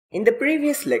In the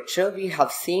previous lecture, we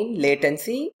have seen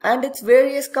latency and its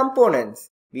various components.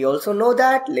 We also know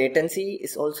that latency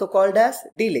is also called as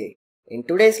delay. In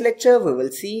today's lecture, we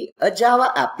will see a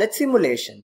Java applet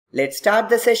simulation. Let's start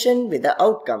the session with the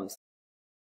outcomes.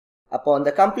 Upon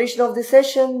the completion of the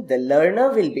session, the learner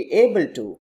will be able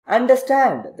to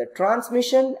understand the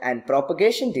transmission and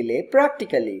propagation delay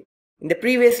practically. In the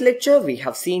previous lecture, we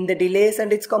have seen the delays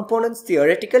and its components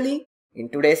theoretically. In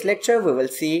today's lecture, we will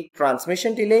see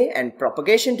transmission delay and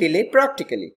propagation delay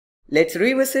practically. Let's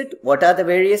revisit what are the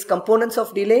various components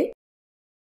of delay.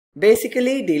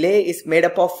 Basically, delay is made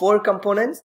up of 4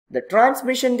 components: the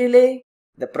transmission delay,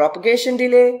 the propagation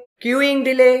delay, queuing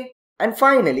delay, and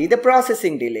finally the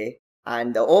processing delay.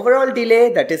 And the overall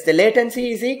delay, that is the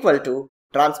latency, is equal to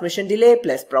transmission delay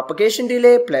plus propagation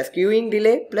delay plus queuing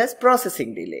delay plus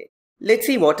processing delay. Let's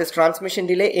see what is transmission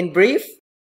delay in brief.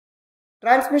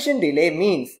 Transmission delay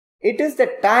means it is the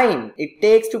time it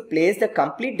takes to place the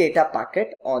complete data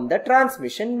packet on the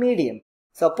transmission medium.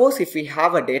 Suppose if we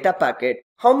have a data packet,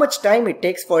 how much time it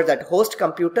takes for that host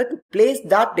computer to place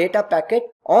that data packet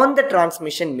on the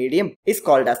transmission medium is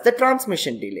called as the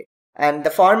transmission delay. And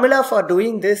the formula for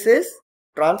doing this is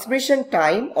transmission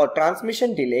time or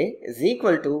transmission delay is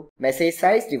equal to message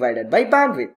size divided by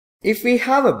bandwidth. If we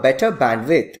have a better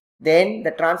bandwidth, then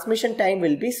the transmission time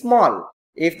will be small.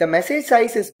 If the message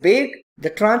size is big, the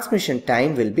transmission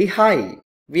time will be high.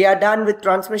 We are done with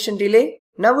transmission delay.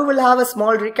 Now we will have a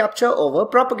small recapture over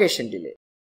propagation delay.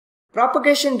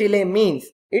 Propagation delay means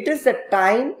it is the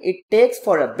time it takes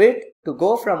for a bit to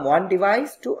go from one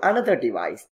device to another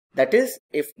device. That is,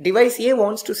 if device A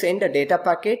wants to send a data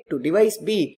packet to device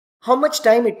B, how much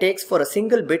time it takes for a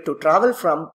single bit to travel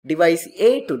from device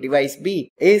A to device B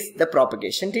is the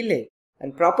propagation delay.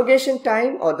 And propagation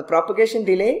time or the propagation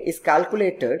delay is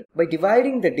calculated by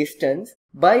dividing the distance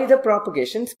by the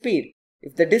propagation speed.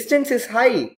 If the distance is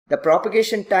high, the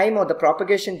propagation time or the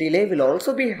propagation delay will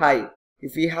also be high.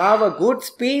 If we have a good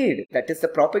speed, that is the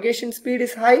propagation speed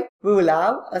is high, we will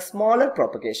have a smaller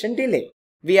propagation delay.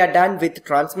 We are done with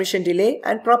transmission delay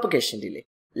and propagation delay.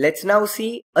 Let's now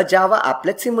see a Java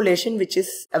applet simulation which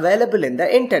is available in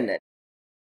the internet.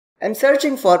 I'm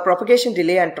searching for propagation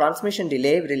delay and transmission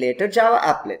delay related Java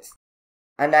applets.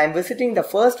 And I'm visiting the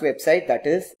first website, that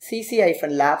is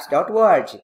cc-labs.org.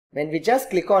 When we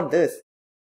just click on this,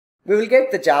 we will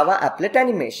get the Java applet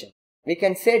animation. We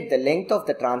can set the length of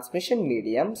the transmission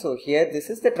medium. So here this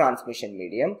is the transmission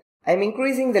medium. I'm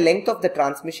increasing the length of the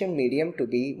transmission medium to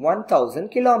be 1000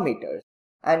 kilometers.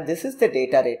 And this is the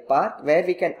data rate part where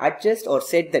we can adjust or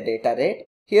set the data rate.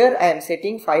 Here I am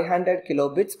setting 500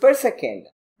 kilobits per second.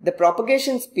 The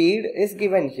propagation speed is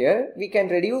given here. We can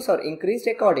reduce or increase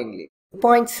accordingly.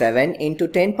 0.7 into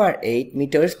 10 power 8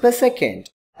 meters per second.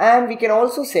 And we can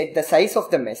also set the size of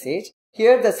the message.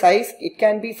 Here the size, it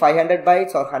can be 500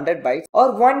 bytes or 100 bytes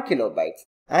or 1 kilobytes.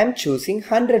 I am choosing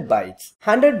 100 bytes.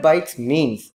 100 bytes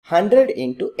means 100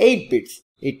 into 8 bits.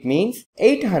 It means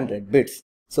 800 bits.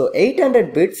 So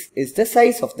 800 bits is the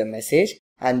size of the message,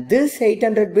 and this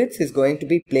 800 bits is going to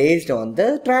be placed on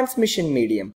the transmission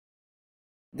medium.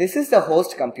 This is the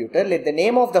host computer. Let the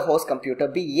name of the host computer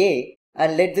be A,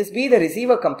 and let this be the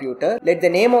receiver computer. Let the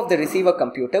name of the receiver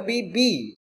computer be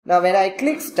B. Now when I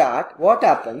click start, what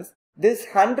happens? This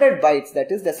 100 bytes,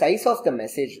 that is the size of the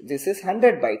message, this is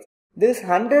 100 bytes. This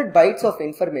 100 bytes of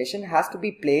information has to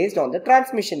be placed on the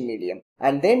transmission medium,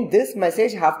 and then this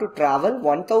message have to travel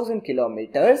 1000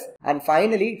 kilometers, and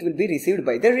finally it will be received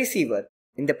by the receiver.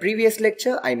 In the previous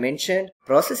lecture, I mentioned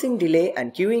processing delay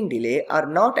and queuing delay are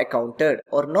not accounted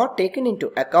or not taken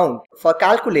into account for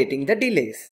calculating the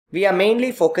delays. We are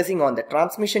mainly focusing on the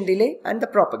transmission delay and the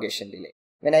propagation delay.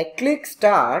 When I click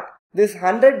start, this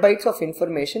 100 bytes of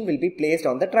information will be placed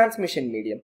on the transmission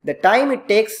medium. The time it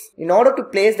takes in order to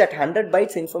place that 100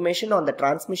 bytes information on the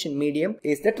transmission medium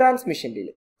is the transmission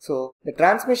delay. So the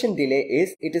transmission delay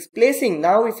is, it is placing,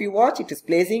 now if you watch, it is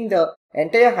placing the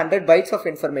entire 100 bytes of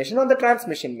information on the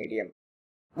transmission medium.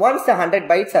 Once the 100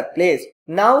 bytes are placed,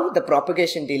 now the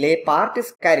propagation delay part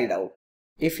is carried out.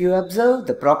 If you observe,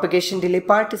 the propagation delay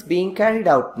part is being carried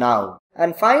out now.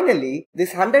 And finally,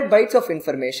 this 100 bytes of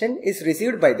information is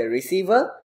received by the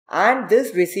receiver, and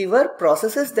this receiver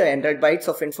processes the 100 bytes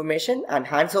of information and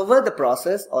hands over the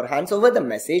process or hands over the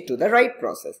message to the right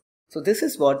process. So this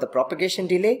is what the propagation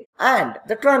delay and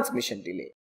the transmission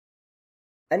delay.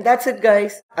 And that's it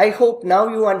guys. I hope now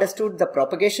you understood the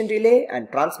propagation delay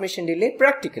and transmission delay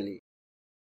practically.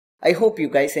 I hope you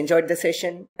guys enjoyed the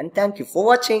session, and thank you for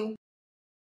watching.